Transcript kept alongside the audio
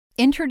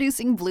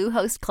Introducing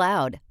Bluehost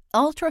Cloud,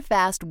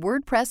 ultra-fast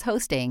WordPress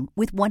hosting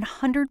with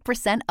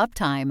 100%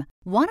 uptime.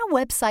 Want a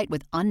website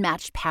with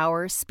unmatched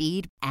power,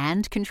 speed,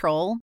 and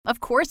control? Of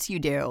course you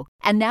do.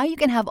 And now you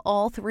can have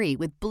all three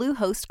with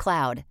Bluehost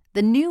Cloud,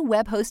 the new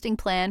web hosting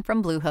plan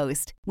from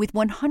Bluehost. With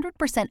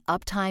 100%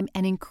 uptime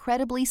and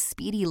incredibly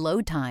speedy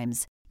load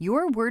times,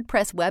 your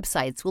WordPress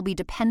websites will be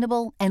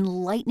dependable and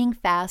lightning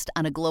fast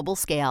on a global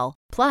scale.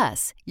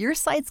 Plus, your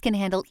sites can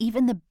handle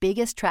even the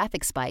biggest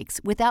traffic spikes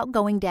without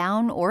going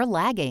down or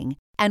lagging.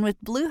 And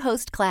with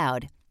Bluehost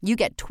Cloud, you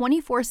get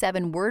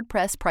 24/7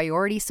 WordPress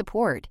priority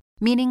support,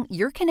 meaning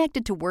you're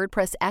connected to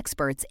WordPress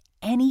experts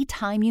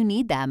anytime you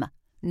need them.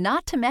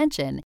 Not to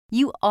mention,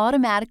 you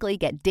automatically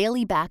get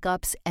daily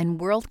backups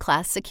and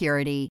world-class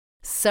security.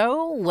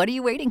 So, what are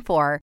you waiting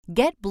for?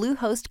 Get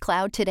Bluehost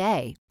Cloud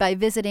today by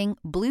visiting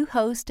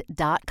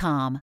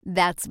Bluehost.com.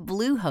 That's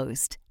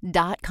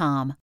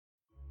Bluehost.com.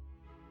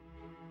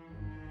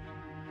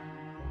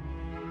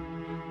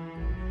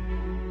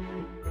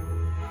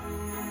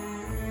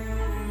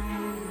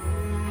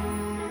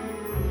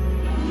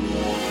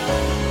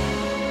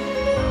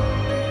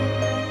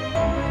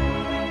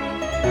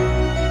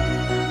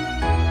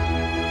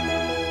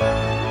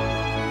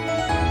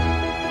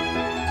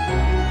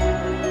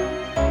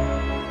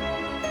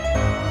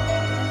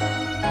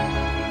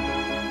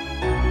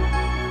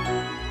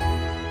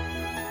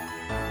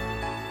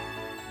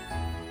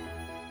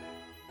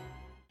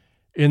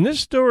 In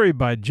this story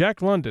by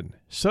Jack London,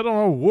 set on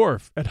a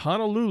wharf at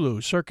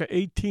Honolulu circa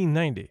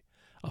 1890,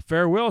 a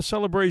farewell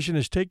celebration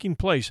is taking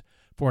place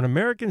for an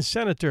American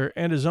senator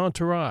and his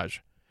entourage,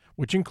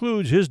 which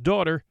includes his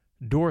daughter,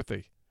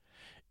 Dorothy.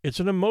 It's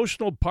an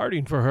emotional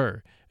parting for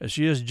her, as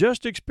she has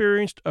just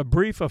experienced a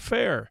brief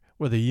affair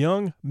with a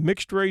young,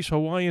 mixed-race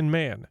Hawaiian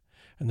man,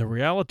 and the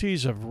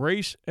realities of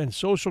race and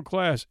social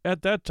class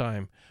at that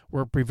time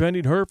were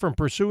preventing her from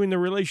pursuing the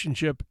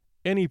relationship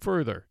any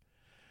further.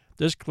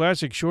 This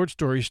classic short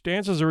story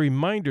stands as a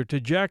reminder to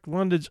Jack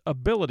London's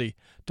ability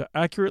to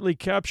accurately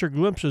capture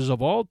glimpses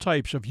of all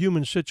types of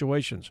human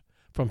situations,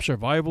 from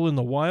survival in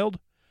the wild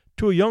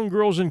to a young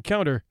girl's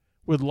encounter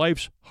with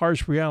life's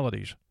harsh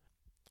realities.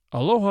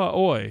 Aloha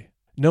Oi,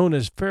 known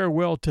as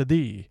Farewell to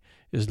Thee,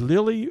 is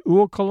Lili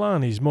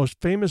Uokalani's most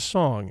famous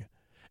song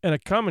and a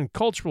common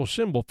cultural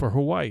symbol for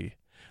Hawaii.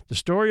 The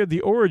story of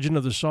the origin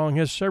of the song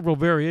has several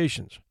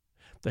variations.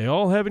 They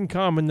all have in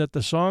common that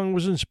the song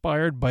was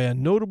inspired by a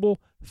notable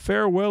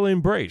farewell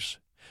embrace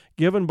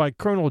given by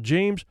Colonel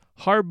James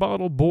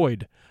Harbottle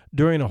Boyd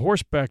during a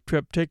horseback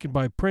trip taken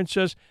by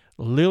Princess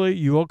Lili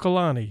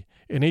Uokalani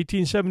in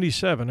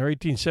 1877 or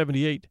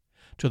 1878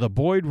 to the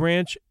Boyd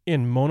Ranch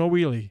in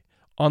Monowili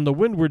on the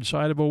windward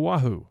side of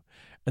Oahu,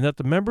 and that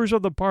the members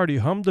of the party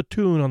hummed the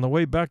tune on the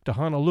way back to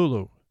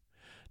Honolulu.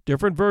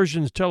 Different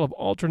versions tell of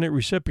alternate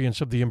recipients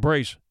of the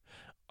embrace,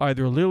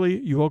 either Lili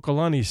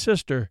Uokalani's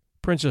sister,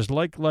 Princess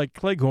Like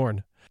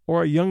Cleghorn,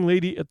 or a young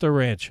lady at the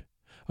ranch,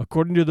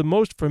 according to the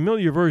most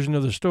familiar version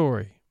of the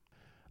story.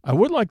 I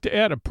would like to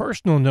add a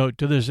personal note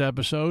to this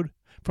episode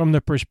from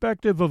the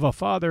perspective of a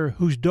father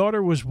whose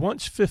daughter was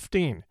once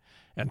 15,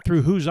 and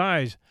through whose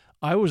eyes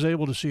I was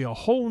able to see a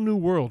whole new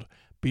world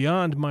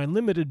beyond my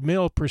limited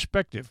male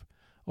perspective,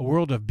 a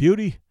world of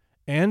beauty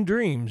and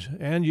dreams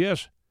and,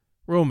 yes,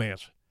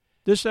 romance.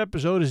 This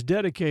episode is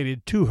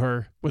dedicated to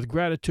her with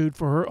gratitude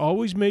for her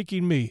always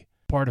making me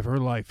part of her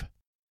life.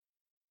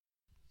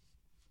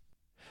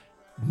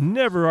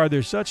 Never are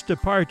there such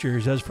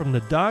departures as from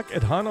the dock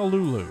at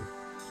Honolulu.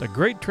 The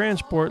great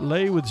transport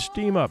lay with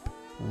steam up,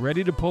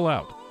 ready to pull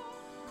out.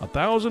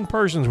 1,000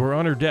 persons were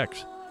on her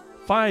decks.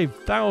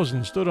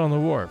 5,000 stood on the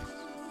wharf.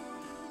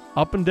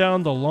 Up and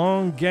down the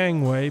long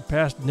gangway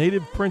passed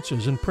native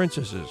princes and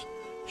princesses,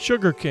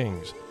 sugar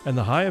kings, and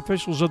the high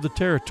officials of the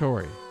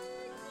territory.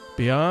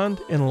 Beyond,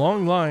 in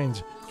long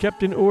lines,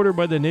 kept in order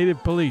by the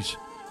native police,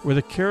 were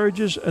the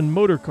carriages and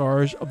motor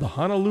cars of the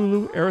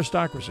Honolulu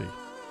aristocracy.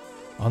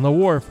 On the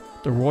wharf,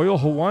 the Royal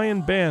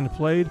Hawaiian Band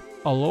played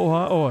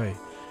Aloha Oi,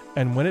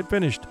 and when it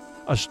finished,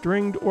 a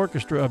stringed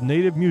orchestra of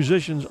native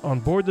musicians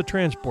on board the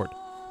transport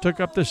took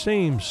up the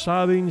same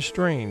sobbing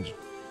strains,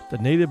 the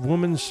native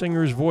woman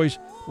singer's voice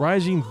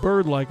rising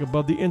bird-like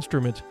above the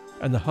instruments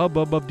and the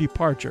hubbub of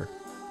departure.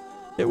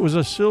 It was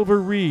a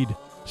silver reed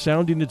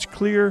sounding its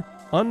clear,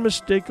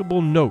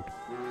 unmistakable note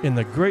in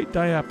the great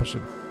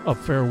diapason of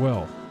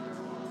farewell.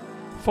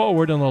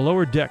 Forward on the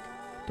lower deck,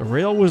 the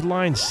rail was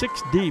lined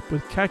 6 deep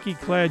with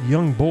khaki-clad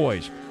young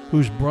boys,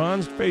 whose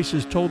bronzed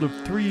faces told of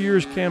 3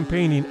 years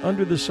campaigning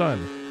under the sun.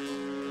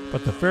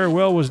 But the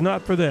farewell was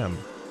not for them,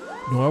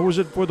 nor was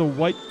it for the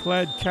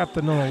white-clad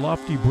captain on a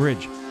lofty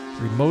bridge,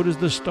 remote as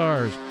the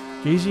stars,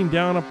 gazing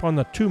down upon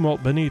the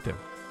tumult beneath him.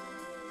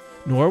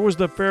 Nor was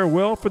the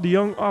farewell for the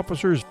young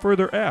officers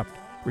further aft,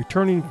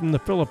 returning from the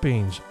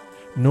Philippines,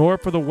 nor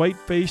for the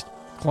white-faced,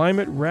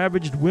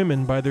 climate-ravaged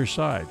women by their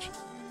sides.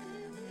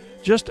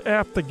 Just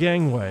aft the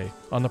gangway,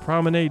 on the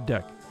promenade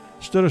deck,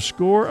 stood a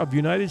score of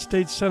United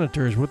States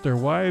senators with their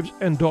wives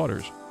and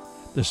daughters,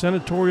 the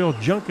senatorial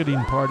junketing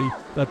party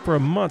that for a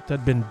month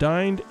had been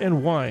dined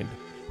and wined,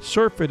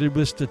 surfeited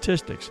with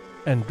statistics,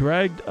 and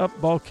dragged up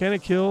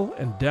Volcanic Hill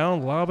and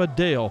down Lava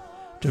Dale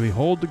to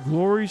behold the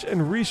glories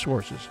and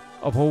resources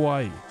of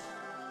Hawaii.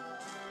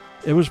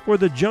 It was for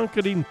the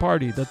junketing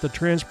party that the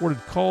transport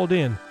had called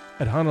in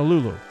at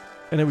Honolulu,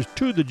 and it was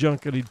to the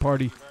junketing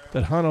party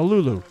that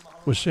Honolulu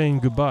was saying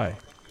goodbye.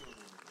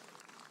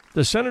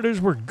 The senators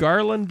were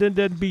garlanded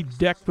and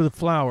bedecked with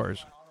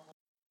flowers.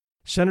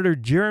 Senator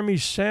Jeremy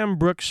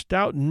Sambrook's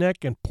stout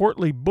neck and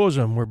portly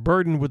bosom were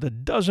burdened with a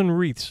dozen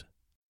wreaths.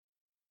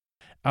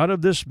 Out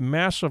of this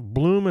mass of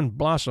bloom and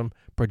blossom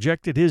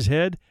projected his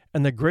head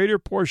and the greater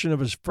portion of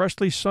his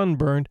freshly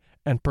sunburned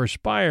and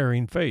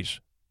perspiring face.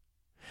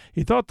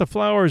 He thought the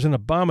flowers an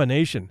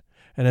abomination,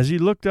 and as he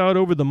looked out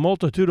over the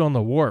multitude on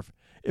the wharf,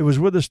 it was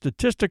with a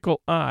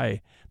statistical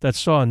eye that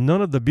saw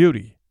none of the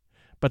beauty,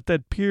 but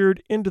that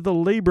peered into the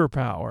labor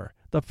power,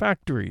 the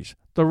factories,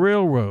 the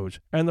railroads,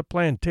 and the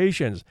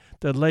plantations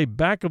that lay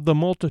back of the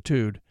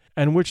multitude,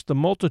 and which the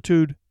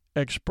multitude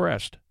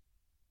expressed.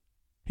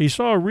 He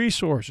saw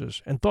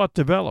resources and thought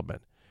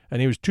development,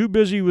 and he was too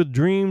busy with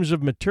dreams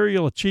of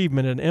material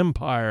achievement and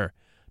empire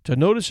to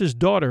notice his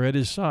daughter at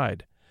his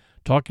side,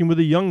 talking with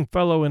a young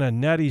fellow in a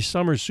natty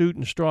summer suit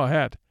and straw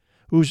hat,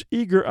 whose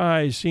eager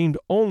eyes seemed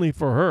only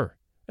for her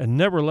and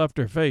never left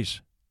her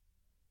face.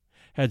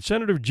 Had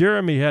Senator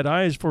Jeremy had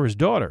eyes for his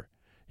daughter,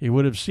 he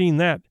would have seen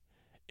that,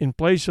 in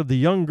place of the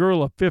young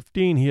girl of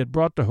 15 he had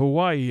brought to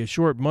Hawaii a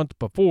short month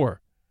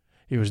before,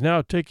 he was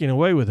now taking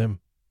away with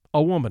him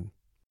a woman.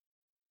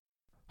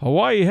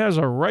 Hawaii has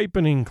a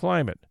ripening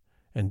climate,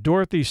 and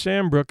Dorothy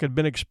Sambrook had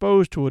been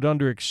exposed to it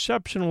under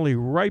exceptionally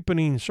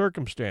ripening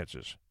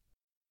circumstances.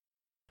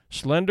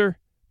 Slender,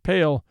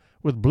 pale,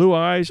 with blue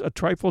eyes a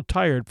trifle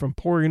tired from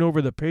poring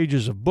over the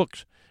pages of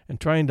books and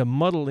trying to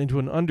muddle into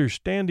an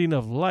understanding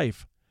of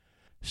life,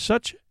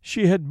 such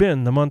she had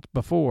been the month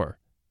before.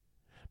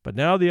 But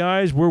now the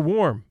eyes were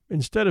warm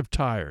instead of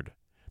tired,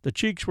 the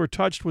cheeks were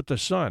touched with the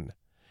sun,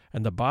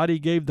 and the body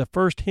gave the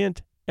first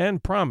hint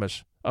and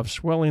promise of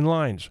swelling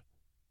lines.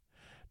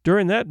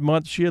 During that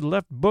month she had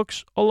left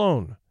books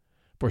alone,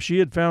 for she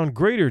had found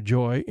greater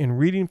joy in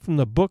reading from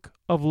the book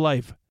of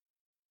life.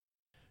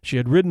 She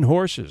had ridden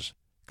horses,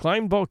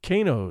 climbed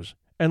volcanoes,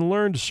 and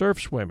learned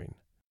surf swimming.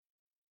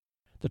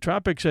 The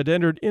tropics had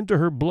entered into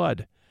her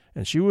blood,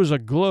 and she was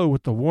aglow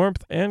with the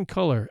warmth and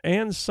color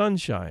and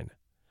sunshine.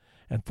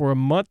 And for a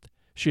month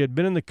she had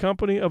been in the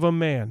company of a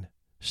man,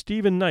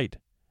 Stephen Knight,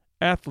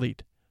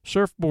 athlete,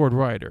 surfboard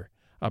rider,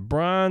 a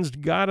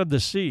bronzed god of the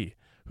sea,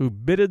 who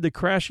bitted the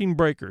crashing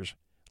breakers,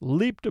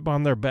 leaped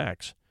upon their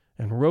backs,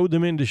 and rode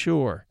them into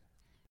shore.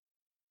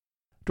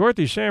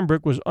 Dorothy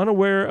Sambrook was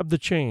unaware of the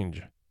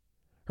change.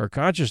 Her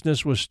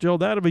consciousness was still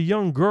that of a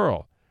young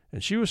girl,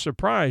 and she was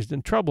surprised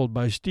and troubled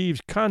by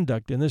Steve's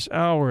conduct in this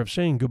hour of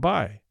saying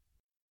goodbye.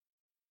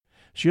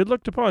 She had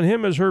looked upon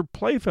him as her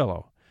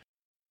playfellow,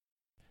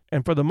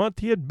 and for the month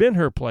he had been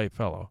her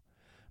playfellow,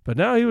 but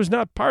now he was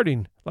not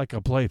parting like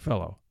a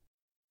playfellow.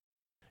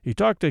 He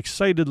talked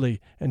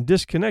excitedly and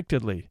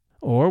disconnectedly,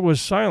 or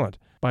was silent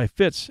by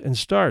fits and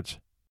starts.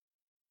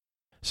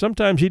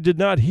 Sometimes he did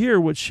not hear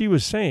what she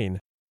was saying,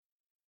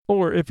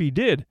 or if he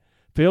did,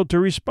 failed to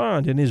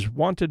respond in his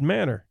wonted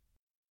manner.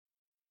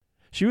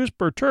 She was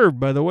perturbed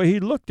by the way he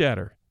looked at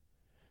her.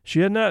 She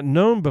had not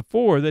known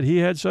before that he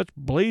had such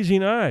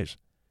blazing eyes.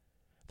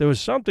 There was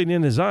something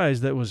in his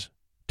eyes that was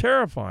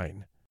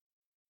terrifying.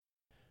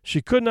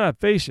 She could not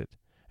face it,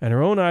 and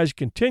her own eyes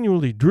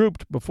continually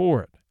drooped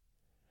before it.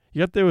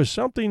 Yet there was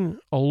something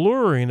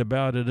alluring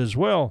about it as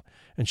well,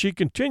 and she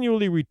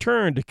continually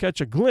returned to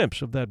catch a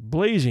glimpse of that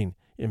blazing,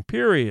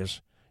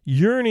 imperious,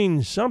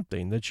 yearning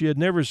something that she had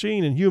never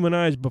seen in human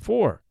eyes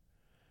before.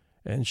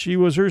 And she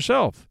was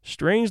herself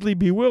strangely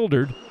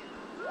bewildered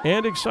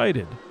and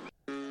excited.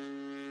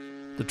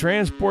 The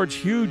transport's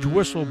huge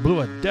whistle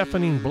blew a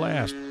deafening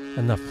blast,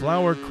 and the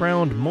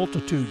flower-crowned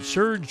multitude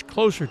surged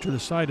closer to the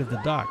side of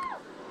the dock.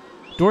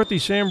 Dorothy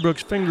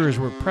Sambrook's fingers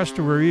were pressed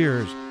to her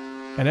ears,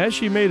 and as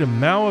she made a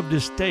mow of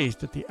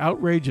distaste at the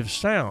outrage of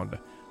sound,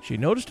 she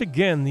noticed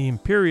again the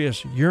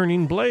imperious,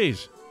 yearning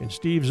blaze in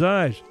Steve's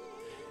eyes.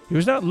 He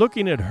was not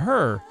looking at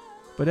her,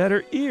 but at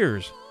her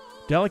ears,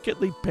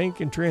 delicately pink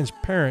and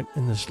transparent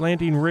in the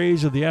slanting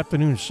rays of the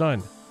afternoon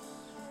sun.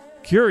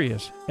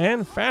 Curious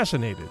and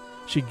fascinated,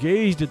 she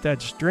gazed at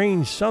that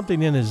strange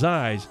something in his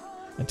eyes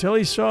until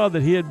he saw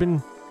that he had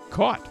been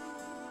caught.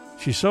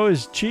 She saw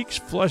his cheeks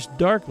flush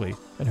darkly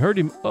and heard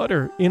him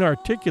utter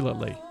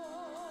inarticulately.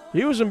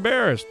 He was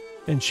embarrassed,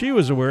 and she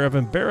was aware of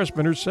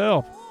embarrassment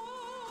herself.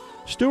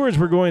 Stewards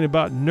were going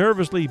about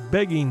nervously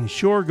begging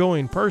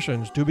shore-going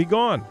persons to be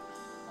gone.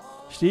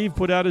 Steve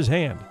put out his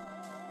hand.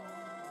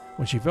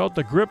 When she felt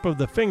the grip of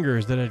the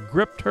fingers that had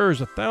gripped hers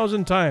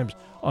 1,000 times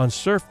on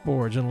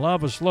surfboards and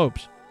lava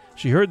slopes,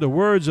 she heard the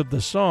words of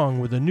the song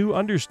with a new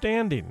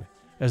understanding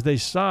as they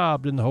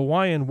sobbed in the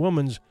Hawaiian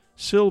woman's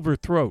silver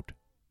throat.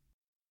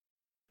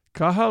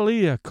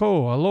 Kahalia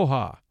ko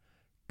aloha,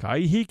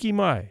 kaihiki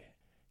mai,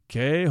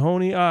 ke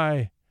honi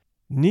ai,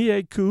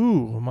 nie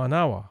kuu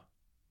manawa.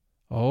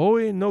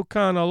 Aoi no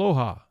kan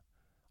aloha,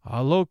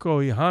 aloko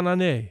I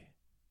hanane,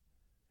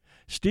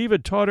 Steve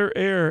had taught her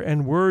air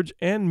and words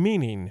and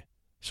meaning,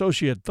 so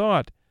she had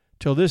thought,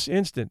 till this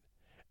instant,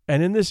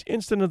 and in this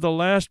instant of the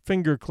last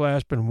finger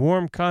clasp and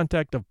warm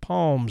contact of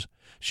palms,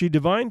 she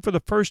divined for the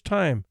first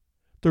time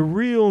the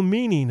real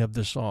meaning of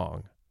the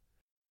song.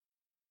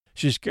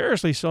 She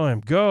scarcely saw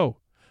him go,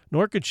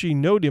 nor could she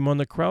note him on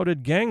the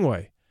crowded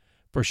gangway,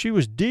 for she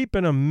was deep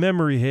in a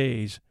memory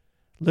haze,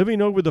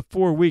 living over the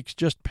 4 weeks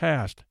just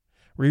past,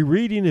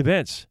 rereading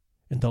events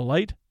in the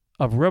light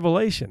of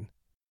revelation.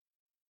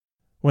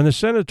 When the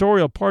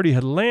senatorial party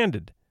had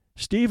landed,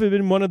 Steve had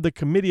been one of the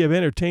committee of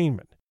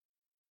entertainment.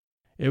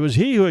 It was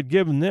he who had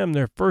given them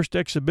their first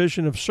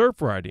exhibition of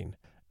surf riding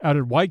out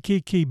at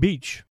Waikiki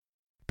Beach,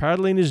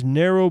 paddling his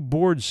narrow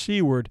board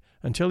seaward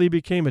until he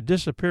became a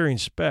disappearing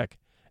speck,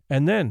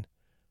 and then,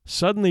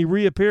 suddenly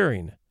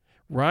reappearing,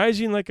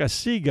 rising like a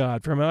sea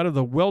god from out of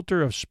the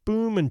welter of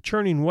spume and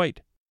churning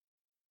white,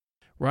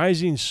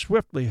 rising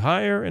swiftly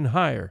higher and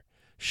higher,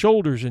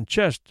 shoulders and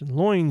chest and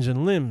loins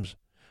and limbs,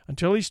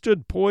 until he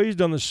stood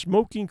poised on the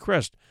smoking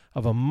crest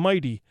of a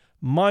mighty,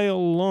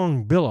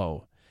 mile-long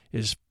billow,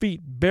 his feet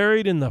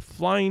buried in the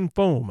flying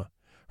foam,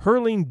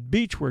 hurling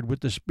beachward with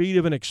the speed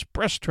of an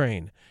express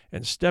train,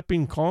 and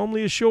stepping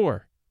calmly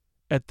ashore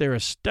at their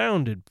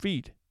astounded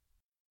feet.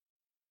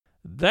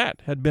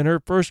 That had been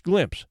her first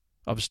glimpse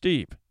of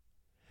Steve.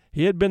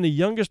 He had been the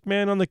youngest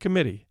man on the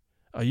committee,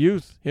 a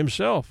youth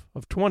himself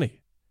of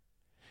 20.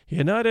 He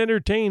had not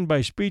entertained by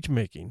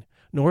speech-making,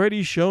 nor had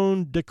he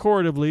shone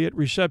decoratively at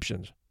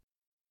receptions.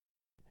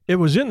 It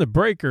was in the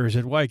breakers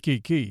at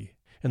Waikiki,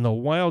 in the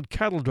wild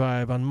cattle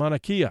drive on Mauna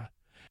Kea,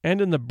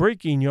 and in the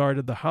breaking yard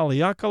of the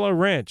Haleakala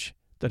Ranch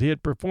that he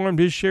had performed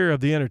his share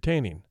of the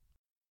entertaining.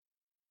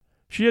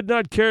 She had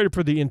not cared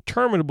for the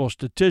interminable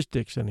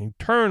statistics and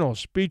eternal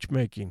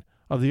speech-making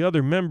of the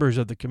other members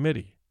of the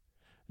committee.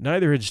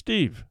 Neither had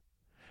Steve,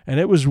 and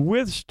it was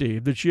with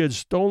Steve that she had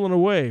stolen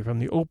away from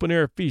the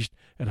open-air feast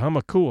at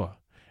Hamakua,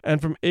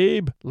 and from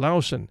Abe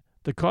Lawson,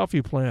 the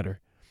coffee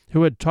planter,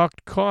 who had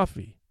talked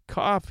coffee,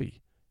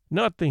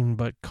 nothing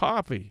but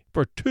coffee,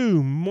 for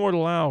 2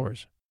 mortal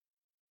hours.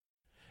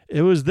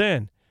 It was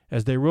then,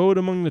 as they rode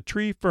among the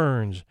tree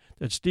ferns,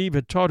 that Steve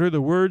had taught her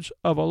the words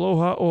of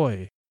Aloha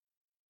Oi,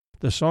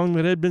 the song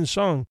that had been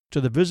sung to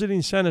the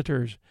visiting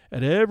senators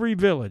at every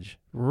village,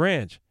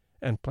 ranch,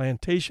 and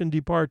plantation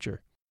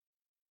departure.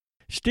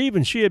 Steve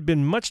and she had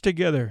been much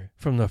together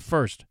from the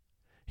first.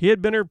 He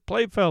had been her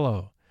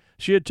playfellow.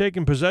 She had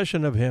taken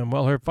possession of him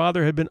while her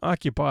father had been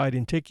occupied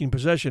in taking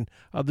possession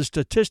of the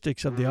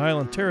statistics of the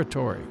island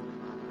territory.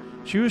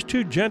 She was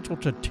too gentle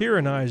to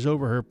tyrannize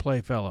over her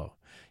playfellow,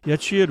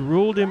 yet she had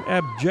ruled him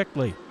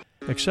abjectly,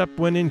 except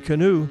when in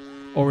canoe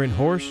or in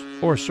horse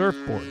or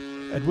surfboard,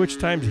 at which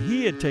times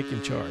he had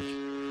taken charge,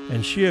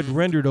 and she had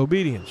rendered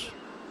obedience.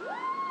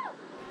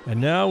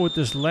 And now with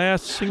this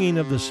last singing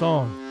of the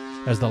song,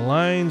 as the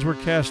lines were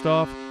cast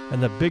off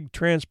and the big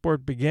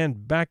transport began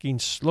backing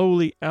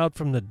slowly out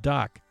from the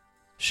dock,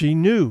 she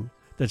knew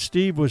that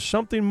Steve was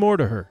something more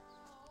to her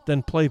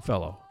than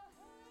playfellow.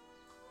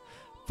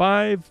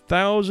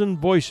 5,000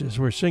 voices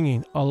were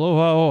singing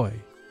Aloha Oi,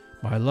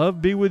 my love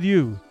be with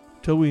you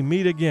till we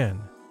meet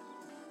again.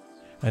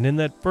 And in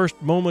that first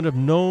moment of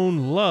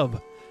known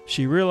love,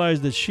 she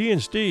realized that she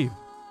and Steve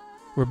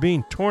were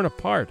being torn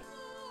apart.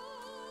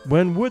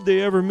 When would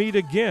they ever meet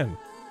again?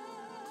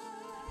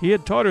 He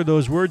had taught her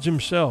those words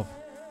himself.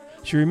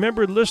 She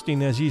remembered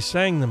listening as he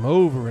sang them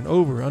over and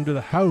over under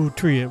the hau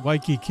tree at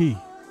Waikiki.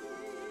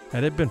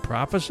 Had it been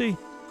prophecy?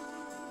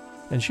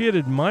 And she had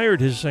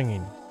admired his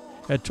singing,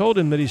 had told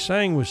him that he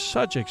sang with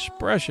such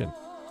expression.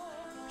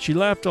 She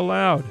laughed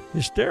aloud,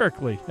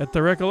 hysterically, at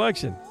the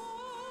recollection,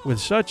 with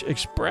such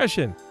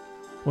expression,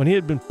 when he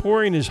had been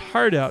pouring his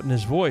heart out in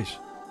his voice.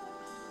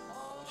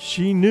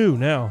 She knew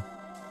now,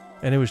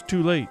 and it was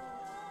too late.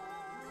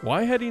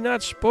 Why had he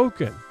not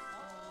spoken?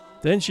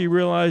 Then she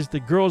realized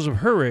that girls of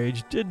her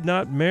age did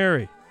not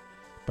marry,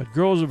 but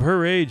girls of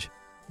her age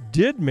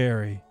did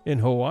marry in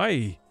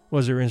Hawaii,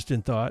 was her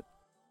instant thought.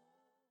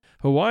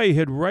 Hawaii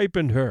had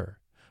ripened her,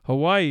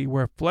 Hawaii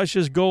where flesh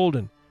is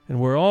golden and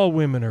where all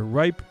women are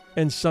ripe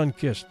and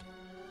sun-kissed.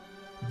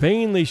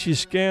 Vainly she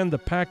scanned the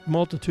packed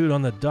multitude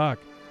on the dock.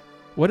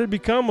 What had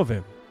become of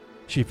him?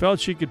 She felt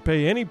she could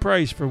pay any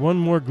price for one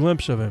more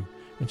glimpse of him,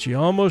 and she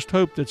almost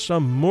hoped that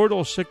some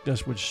mortal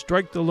sickness would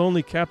strike the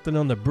lonely captain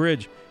on the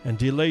bridge and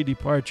delay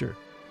departure.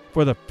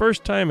 For the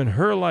first time in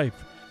her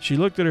life, she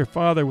looked at her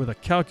father with a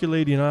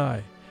calculating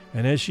eye,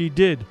 and as she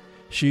did,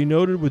 she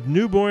noted with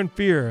newborn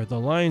fear the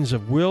lines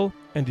of will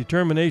and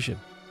determination.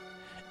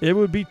 It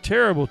would be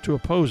terrible to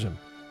oppose him,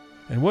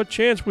 and what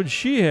chance would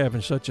she have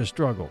in such a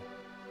struggle?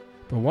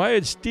 But why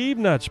had Steve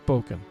not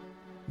spoken?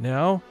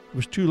 Now it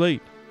was too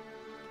late.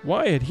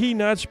 Why had he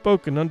not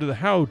spoken under the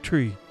hau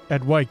tree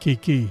at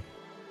Waikiki?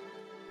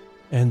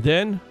 And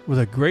then, with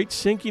a great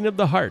sinking of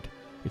the heart,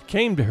 it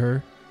came to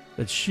her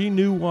that she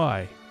knew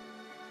why.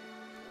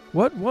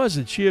 What was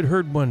it she had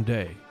heard one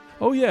day?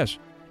 Oh yes,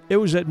 it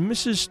was at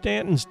Mrs.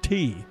 Stanton's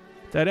tea,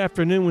 that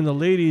afternoon when the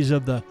ladies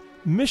of the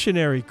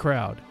missionary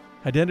crowd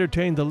had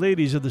entertained the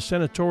ladies of the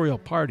senatorial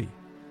party.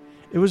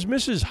 It was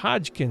Mrs.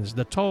 Hodgkins,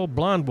 the tall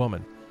blonde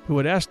woman, who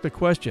had asked the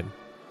question.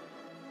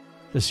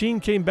 The scene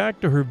came back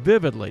to her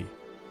vividly.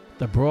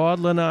 The broad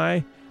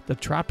lanai, the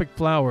tropic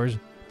flowers,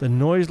 the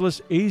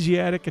noiseless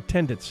Asiatic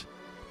attendants,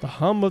 the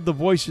hum of the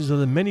voices of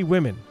the many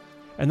women,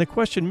 and the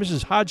question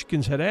Mrs.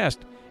 Hodgkins had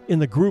asked in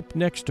the group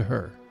next to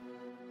her.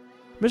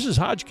 Mrs.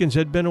 Hodgkins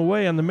had been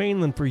away on the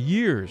mainland for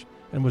years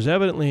and was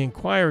evidently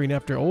inquiring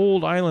after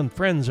old island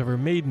friends of her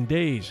maiden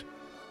days.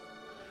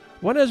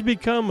 "What has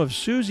become of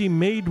Susie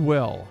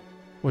Maidwell?"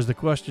 was the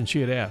question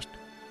she had asked.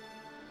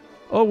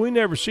 "Oh, we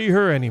never see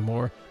her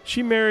anymore.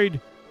 She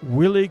married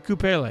Willie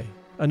Kupele,"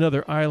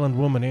 another island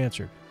woman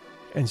answered.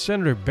 And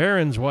Senator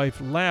Barron's wife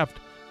laughed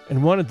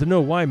and wanted to know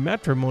why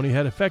matrimony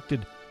had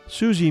affected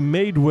Susie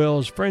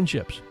Maidwell's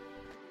friendships.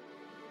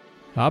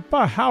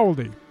 "Hapa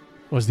howdy,"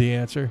 was the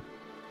answer.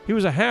 "He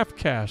was a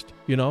half-caste,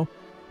 you know,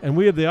 and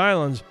we of the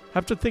islands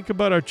have to think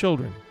about our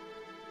children."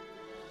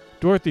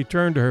 Dorothy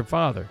turned to her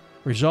father,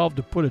 resolved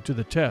to put it to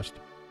the test.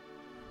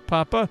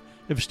 "Papa,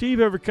 if Steve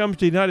ever comes to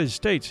the United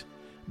States,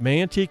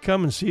 mayn't he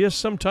come and see us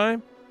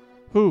sometime?"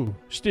 "Who,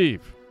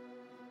 Steve?"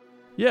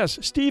 "Yes,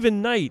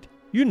 Stephen Knight.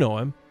 You know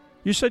him.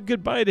 You said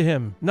goodbye to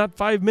him not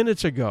 5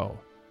 minutes ago.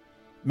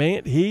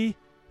 Mayn't he,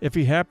 if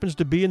he happens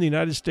to be in the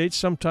United States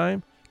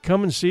sometime,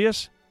 come and see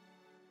us?"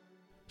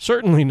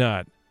 "Certainly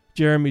not,"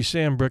 Jeremy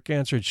Sandbrook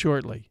answered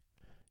shortly.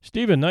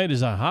 "Stephen Knight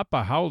is a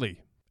hapa howdy,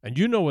 and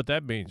you know what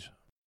that means."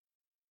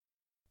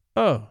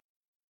 "Oh,"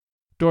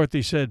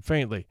 Dorothy said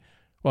faintly,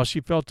 while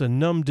she felt a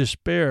numb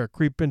despair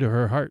creep into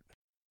her heart.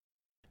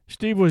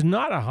 Steve was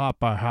not a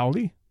hapa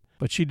howdy,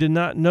 but she did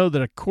not know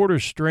that a quarter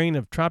strain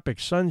of tropic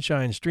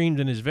sunshine streamed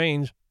in his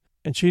veins,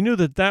 and she knew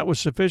that that was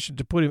sufficient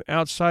to put him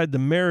outside the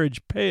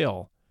marriage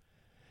pale.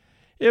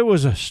 It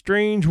was a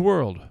strange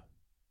world.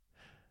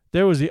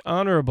 There was the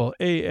Honorable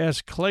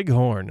A.S.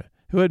 Cleghorn,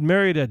 who had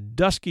married a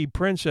dusky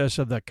princess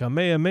of the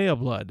Kamehameha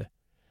blood.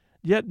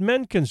 Yet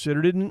men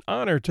considered it an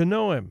honor to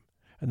know him,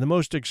 and the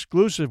most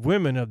exclusive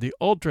women of the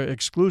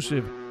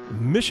ultra-exclusive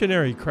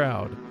missionary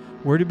crowd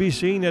were to be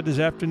seen at his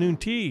afternoon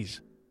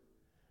teas.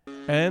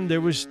 And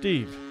there was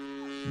Steve.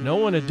 No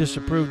one had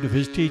disapproved of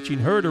his teaching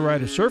her to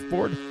ride a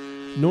surfboard,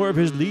 nor of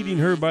his leading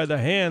her by the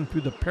hand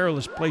through the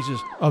perilous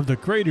places of the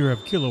crater of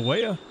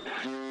Kilauea.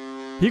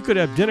 He could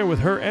have dinner with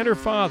her and her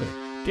father,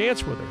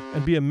 dance with her,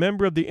 and be a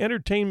member of the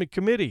entertainment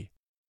committee.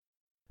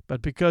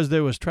 But because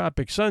there was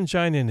tropic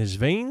sunshine in his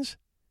veins,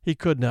 he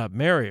could not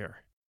marry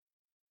her.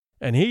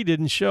 And he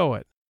didn't show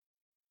it.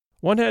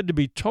 One had to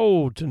be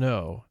told to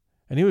know,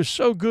 and he was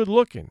so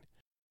good-looking.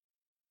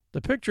 The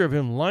picture of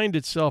him lined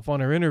itself on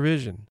her inner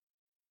vision.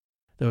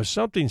 There was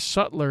something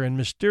subtler and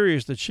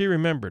mysterious that she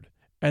remembered,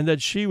 and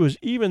that she was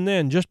even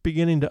then just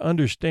beginning to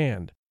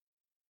understand.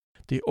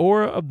 The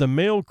aura of the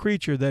male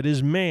creature that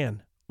is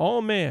man,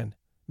 all man,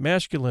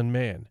 masculine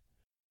man.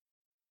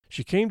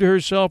 She came to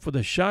herself with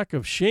a shock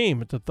of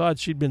shame at the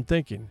thoughts she'd been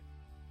thinking.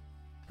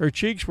 Her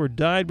cheeks were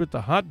dyed with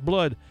the hot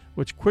blood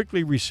which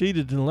quickly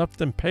receded and left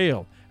them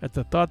pale at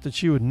the thought that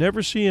she would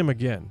never see him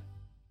again.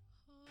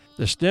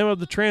 The stem of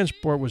the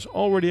transport was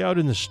already out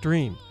in the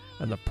stream,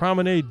 and the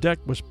promenade deck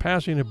was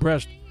passing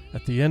abreast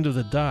at the end of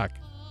the dock.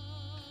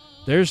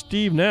 "There's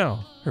Steve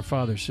now," her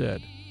father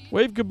said.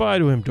 "Wave goodbye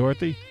to him,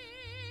 Dorothy."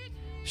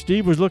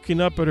 Steve was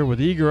looking up at her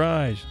with eager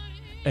eyes,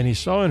 and he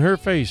saw in her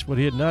face what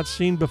he had not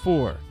seen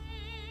before.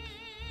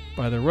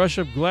 By the rush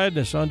of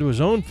gladness onto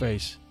his own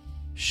face,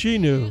 she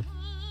knew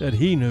that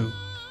he knew.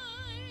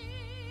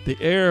 The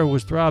air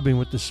was throbbing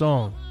with the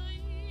song,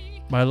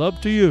 "My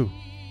love to you,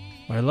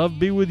 my love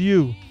be with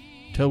you,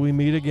 till we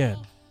meet again."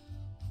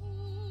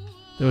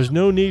 There was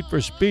no need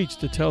for speech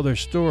to tell their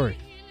story.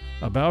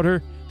 About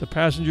her, the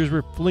passengers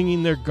were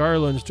flinging their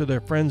garlands to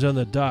their friends on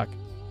the dock.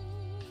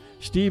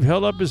 Steve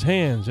held up his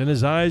hands, and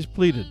his eyes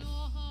pleaded.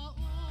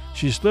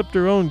 She slipped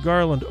her own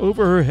garland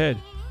over her head,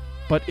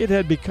 but it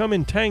had become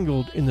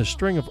entangled in the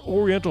string of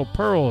oriental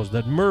pearls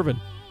that Mervyn,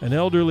 an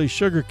elderly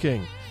sugar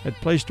king, had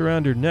placed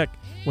around her neck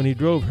when he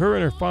drove her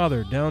and her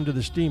father down to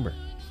the steamer.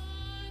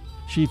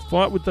 She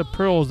fought with the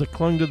pearls that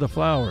clung to the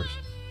flowers.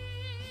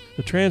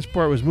 The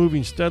transport was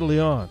moving steadily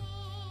on.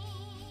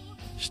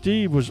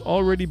 Steve was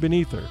already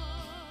beneath her.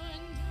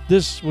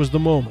 This was the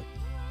moment.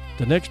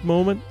 The next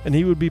moment, and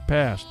he would be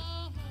past.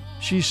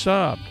 She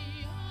sobbed,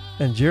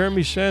 and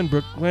Jeremy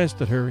Sandbrook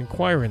glanced at her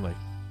inquiringly.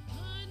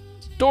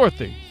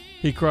 "Dorothy!"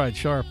 he cried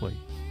sharply.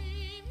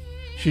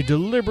 She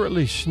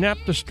deliberately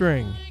snapped the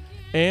string,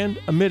 and,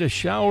 amid a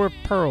shower of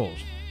pearls,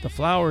 the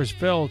flowers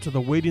fell to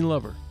the waiting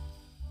lover.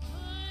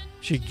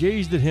 She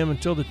gazed at him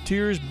until the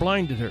tears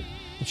blinded her,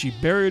 and she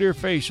buried her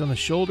face on the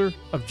shoulder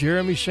of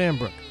Jeremy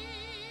Sandbrook,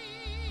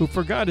 who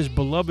forgot his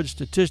beloved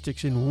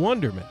statistics in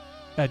wonderment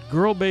at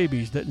girl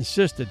babies that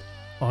insisted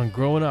on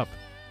growing up.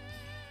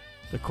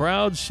 The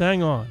crowd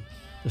sang on,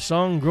 the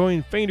song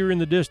growing fainter in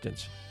the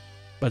distance,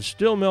 but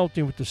still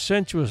melting with the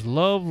sensuous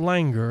love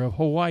languor of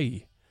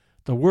Hawaii,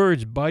 the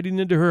words biting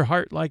into her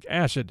heart like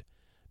acid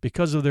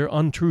because of their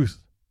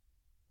untruth.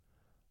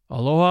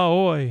 "Aloha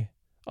oi,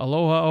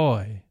 aloha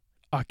oi,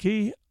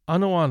 aki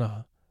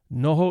anoana,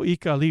 noho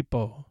ika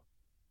lipo."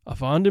 A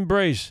fond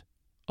embrace,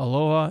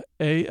 Aloha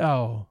e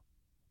ao.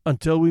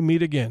 Until we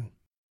meet again.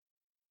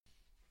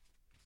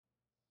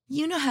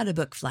 You know how to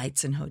book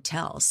flights and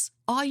hotels.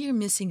 All you're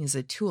missing is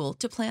a tool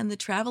to plan the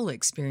travel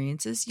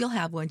experiences you'll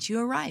have once you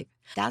arrive.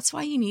 That's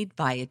why you need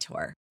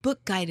Viator.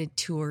 Book guided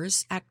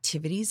tours,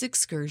 activities,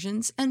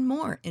 excursions, and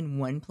more in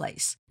one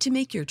place to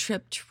make your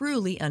trip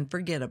truly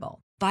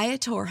unforgettable.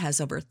 Viator has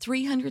over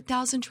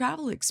 300,000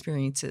 travel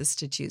experiences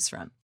to choose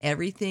from.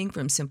 Everything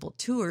from simple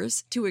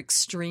tours to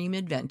extreme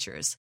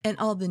adventures and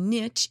all the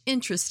niche,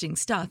 interesting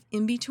stuff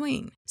in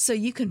between. So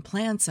you can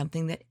plan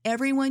something that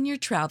everyone you're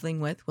traveling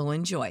with will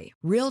enjoy.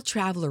 Real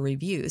traveler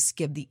reviews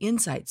give the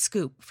inside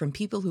scoop from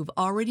people who've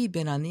already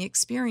been on the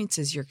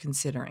experiences you're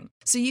considering.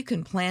 So you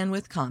can plan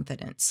with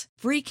confidence.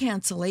 Free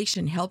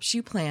cancellation helps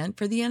you plan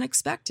for the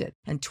unexpected.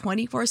 And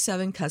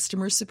 24/7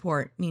 customer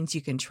support means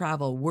you can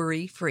travel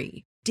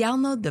worry-free.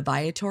 Download the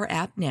Viator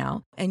app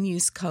now and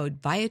use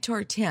code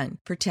Viator10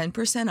 for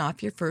 10%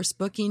 off your first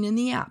booking in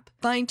the app.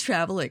 Find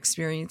travel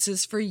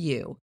experiences for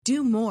you.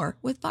 Do more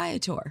with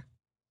Viator.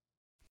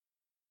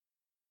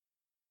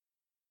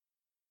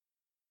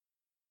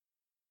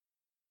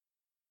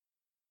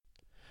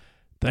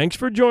 Thanks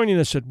for joining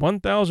us at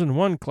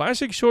 1001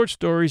 Classic Short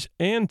Stories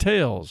and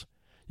Tales.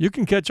 You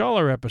can catch all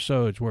our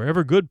episodes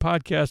wherever good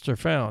podcasts are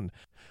found.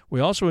 We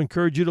also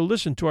encourage you to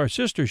listen to our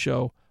sister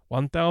show,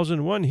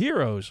 1001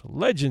 Heroes,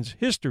 Legends,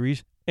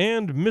 Histories,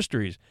 and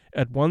Mysteries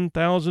at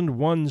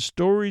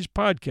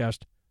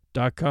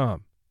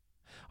 1001storiespodcast.com.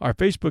 Our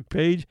Facebook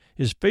page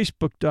is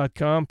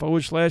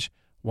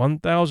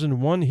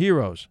facebook.com/1001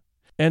 Heroes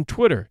and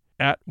Twitter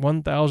at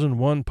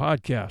 1001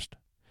 Podcast.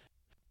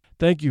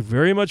 Thank you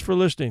very much for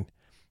listening.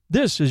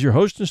 This is your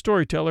host and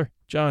storyteller,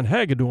 John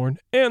Hagedorn,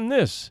 and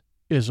this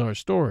is our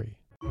story.